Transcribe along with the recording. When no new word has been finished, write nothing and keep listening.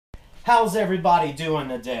How's everybody doing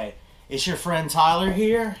today? It's your friend Tyler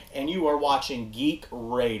here, and you are watching Geek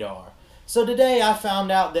Radar. So today I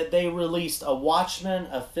found out that they released a Watchmen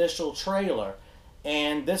official trailer,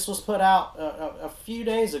 and this was put out a few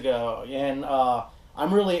days ago, and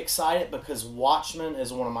I'm really excited because Watchmen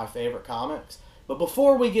is one of my favorite comics. But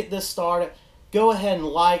before we get this started, go ahead and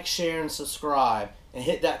like, share, and subscribe, and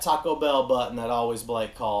hit that Taco Bell button that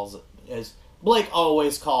Blake calls it, as Blake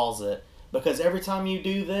always calls it. Because every time you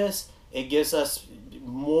do this, it gives us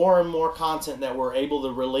more and more content that we're able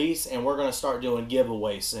to release, and we're going to start doing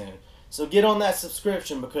giveaways soon. So get on that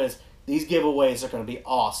subscription because these giveaways are going to be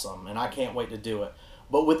awesome, and I can't wait to do it.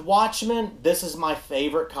 But with Watchmen, this is my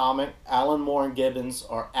favorite comic. Alan Moore and Gibbons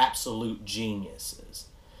are absolute geniuses.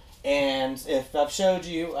 And if I've showed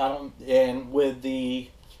you, and with the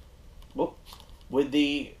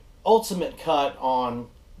ultimate cut on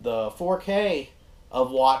the 4K of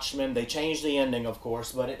Watchmen, they changed the ending, of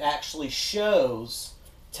course, but it actually tells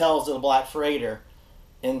the Black Freighter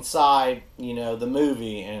inside, the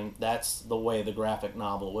movie, and that's the way the graphic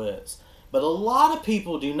novel is. But a lot of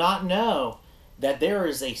people do not know that there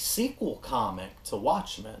is a sequel comic to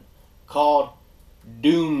Watchmen called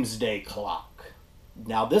Doomsday Clock.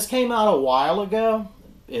 Now, this came out a while ago.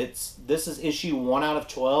 This is issue 1 out of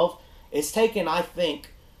 12. It's taken, I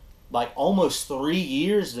think, like almost 3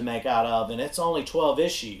 years to make out of, and it's only 12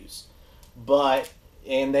 issues.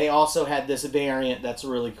 And they also had this variant that's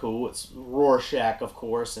really cool. It's Rorschach, of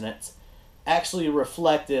course, and it's actually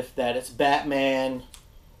reflective that it's Batman,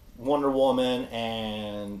 Wonder Woman,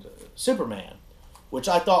 and Superman, which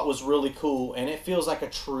I thought was really cool, and it feels like a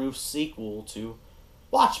true sequel to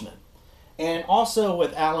Watchmen. And also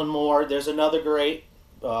with Alan Moore, there's another great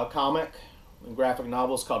comic and graphic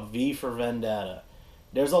novel. It's called V for Vendetta.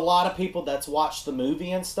 There's a lot of people that's watched the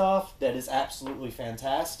movie and stuff that is absolutely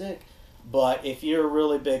fantastic. But if you're a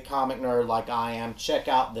really big comic nerd like I am, check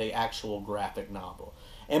out the actual graphic novel.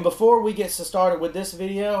 And before we get started with this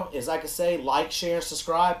video, is like I say, like, share, and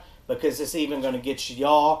subscribe, because it's even going to get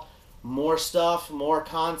y'all more stuff, more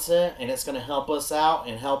content, and it's going to help us out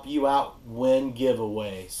and help you out win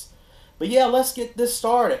giveaways. But yeah, let's get this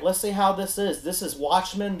started. Let's see how this is. This is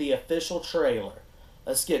Watchmen, the official trailer.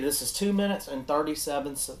 This is 2 minutes and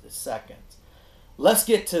 37 seconds. Let's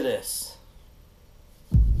get to this.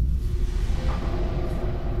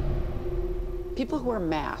 People who wear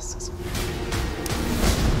masks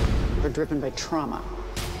are driven by trauma.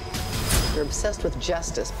 They're obsessed with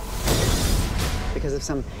justice because of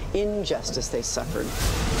some injustice they suffered.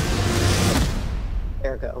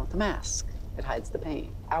 Ergo, the mask. It hides the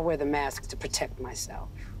pain. I wear the mask to protect myself.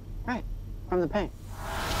 Right, from the pain.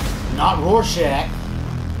 Not Rorschach.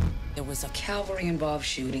 There was a cavalry-involved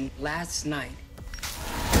shooting last night.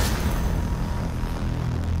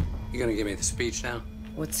 You gonna give me the speech now?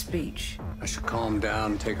 What speech? I should calm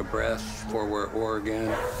down, take a breath, before we're at war again.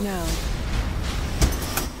 No.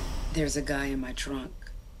 There's a guy in my trunk.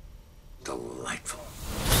 Delightful.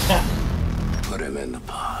 Put him in the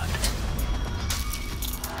pod.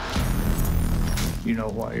 You know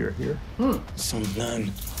why you're here? Some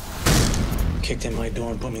nun kicked in my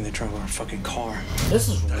door and put me in the trunk of our fucking car. This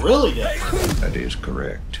is really different. That is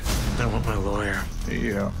correct. I want my lawyer.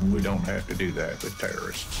 Yeah, we don't have to do that with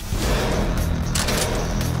terrorists.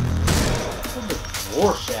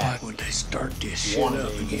 Rorschach. Why would they start this shit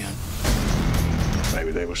up again?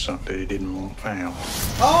 Maybe there was something they didn't want found.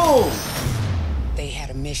 Oh! They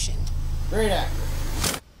had a mission. Great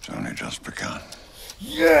actor. It's only just begun.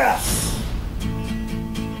 Yes!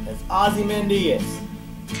 That's Ozymandias.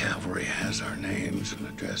 Cavalry has our names and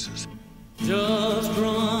addresses. Just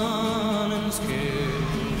run and scare.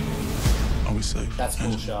 Are we safe? That's a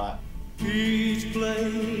cool shot. Each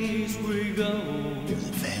place we go. There's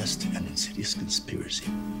a vast and insidious conspiracy.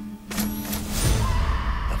 If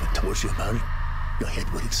I told you about it, your head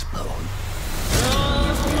would explode.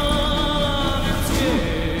 Just run and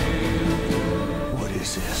scare. What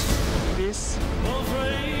is this? This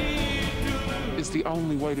is the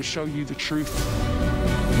only way to show you the truth.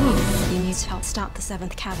 You need to help stop the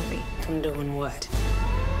 7th Cavalry. From doing what?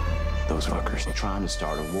 Those fuckers are trying to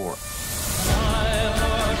start a war.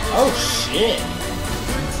 Oh, shit.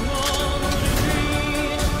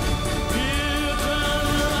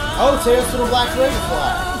 Oh, tears to the Black Freighter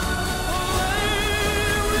flag.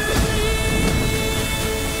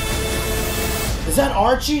 Is that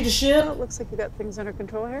Archie, the ship? Well, it looks like you got things under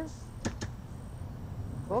control here.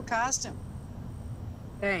 Full costume.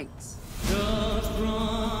 Thanks.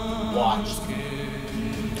 Watch.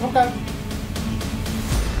 Okay.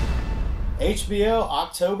 HBO,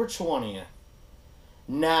 October 20th.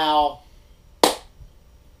 Now,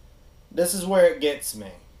 this is where it gets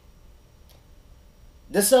me.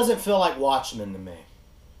 This doesn't feel like Watchmen to me.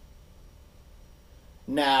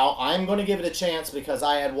 Now, I'm going to give it a chance because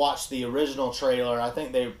I had watched the original trailer. I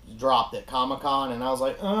think they dropped at Comic-Con, and I was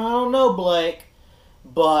like, I don't know, Blake.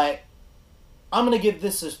 But I'm going to give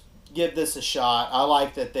this a shot. I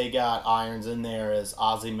like that they got Irons in there as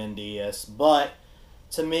Ozymandias. But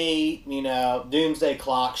to me, you know, Doomsday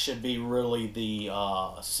Clock should be really the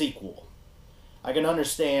sequel. I can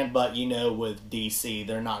understand, but, you know, with DC,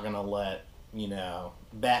 they're not going to let, you know,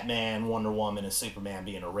 Batman, Wonder Woman, and Superman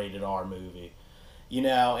be in a rated R movie. You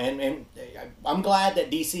know, and I'm glad that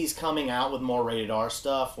DC's coming out with more rated R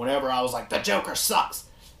stuff. Whenever I was like, the Joker sucks,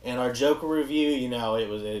 in our Joker review, you know,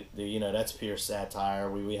 you know, that's pure satire.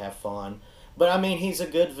 We have fun, but I mean, he's a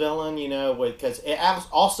good villain, you know, because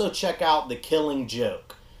also check out The Killing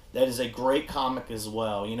Joke. That is a great comic as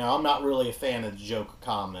well. You know, I'm not really a fan of the Joker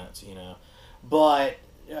comments, you know, but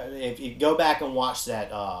if you go back and watch that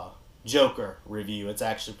Joker review, it's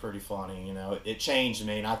actually pretty funny. You know, it changed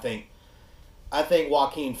me, and I think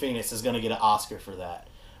Joaquin Phoenix is going to get an Oscar for that.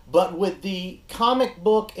 But with the comic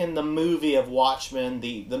book and the movie of Watchmen,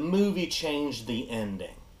 the movie changed the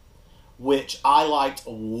ending, which I liked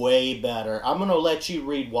way better. I'm going to let you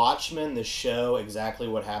read Watchmen, the show, exactly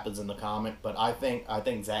what happens in the comic, but I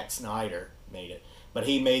think Zack Snyder made it. But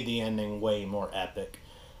he made the ending way more epic.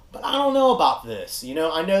 But I don't know about this. You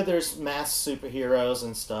know, I know there's mass superheroes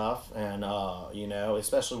and stuff, and, you know,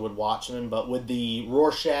 especially with Watchmen, but with the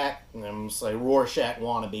Rorschach, I'm going to say Rorschach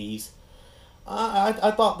wannabes,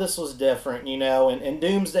 I thought this was different, you know, and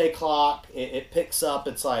Doomsday Clock, it picks up,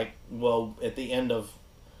 it's like, well, at the end of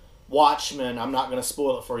Watchmen, I'm not going to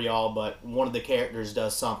spoil it for y'all, but one of the characters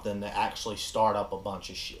does something to actually start up a bunch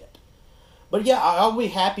of shit. But yeah, I'll be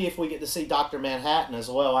happy if we get to see Dr. Manhattan as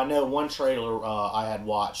well. I know one trailer I had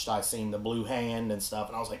watched, I seen the blue hand and stuff,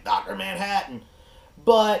 and I was like, Dr. Manhattan.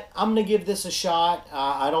 But I'm going to give this a shot.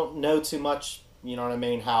 I don't know too much, you know what I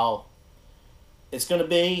mean, how it's going to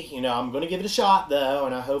be. You know, I'm going to give it a shot, though,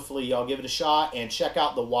 and hopefully y'all give it a shot. And check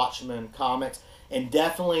out the Watchmen comics. And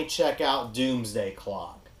definitely check out Doomsday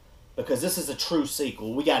Clock. Because this is a true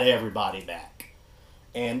sequel. We got everybody back.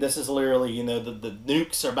 And this is literally, you know, the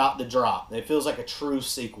nukes are about to drop. It feels like a true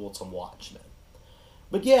sequel to Watchmen.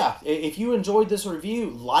 But yeah, if you enjoyed this review,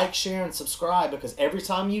 like, share, and subscribe. Because every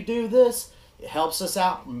time you do this, it helps us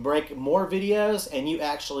out and break more videos. And you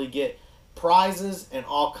actually get prizes and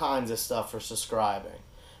all kinds of stuff for subscribing.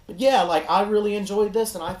 But yeah, like, I really enjoyed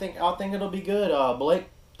this. And I think it'll be good. Blake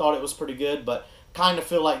thought it was pretty good. But kind of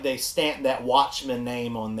feel like they stamped that Watchmen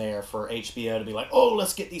name on there for HBO to be like, oh,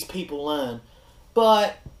 let's get these people in.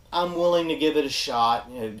 But I'm willing to give it a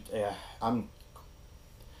shot. I'm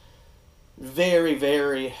very,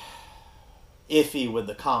 very iffy with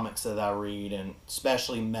the comics that I read, and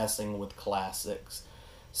especially messing with classics.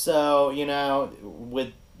 So, you know,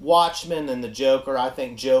 with Watchmen and the Joker, I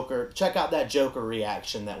think check out that Joker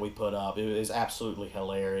reaction that we put up. It was absolutely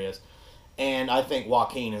hilarious. And I think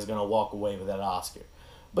Joaquin is going to walk away with that Oscar.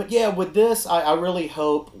 But yeah, with this, I really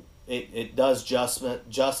hope it does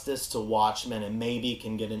justice to Watchmen and maybe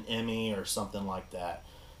can get an Emmy or something like that.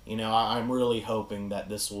 You know, I'm really hoping that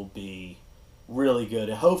this will be really good.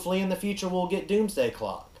 And hopefully in the future we'll get Doomsday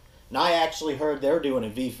Clock. And I actually heard they're doing a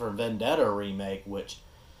V for Vendetta remake, which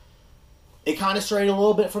it kind of strayed a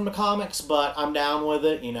little bit from the comics, but I'm down with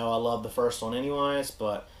it. You know, I love the first one anyways.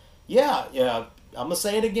 But yeah, I'm going to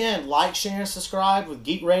say it again. Like, share, and subscribe with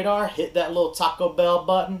Geek Radar. Hit that little Taco Bell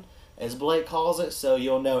button, as Blake calls it, so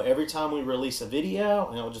you'll know every time we release a video,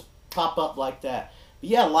 and it'll just pop up like that. But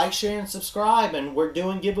yeah, like, share, and subscribe, and we're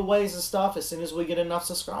doing giveaways and stuff as soon as we get enough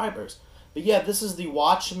subscribers. But yeah, this is the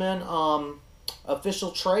Watchmen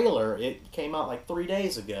official trailer. It came out like 3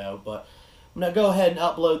 days ago, but I'm going to go ahead and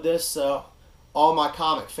upload this so all my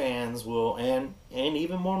comic fans will, and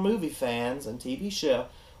even more movie fans and TV show,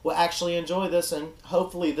 will actually enjoy this, and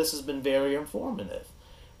hopefully this has been very informative.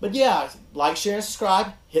 But yeah, like, share, and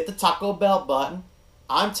subscribe. Hit the Taco Bell button.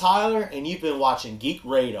 I'm Tyler, and you've been watching Geek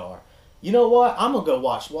Radar. You know what? I'm going to go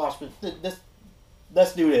watch Watchmen.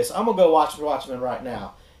 Let's do this. I'm going to go watch Watchmen right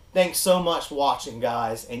now. Thanks so much for watching,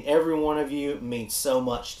 guys. And every one of you means so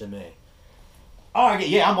much to me. Alright,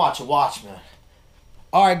 yeah, I'm watching Watchmen.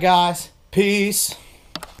 Alright, guys. Peace.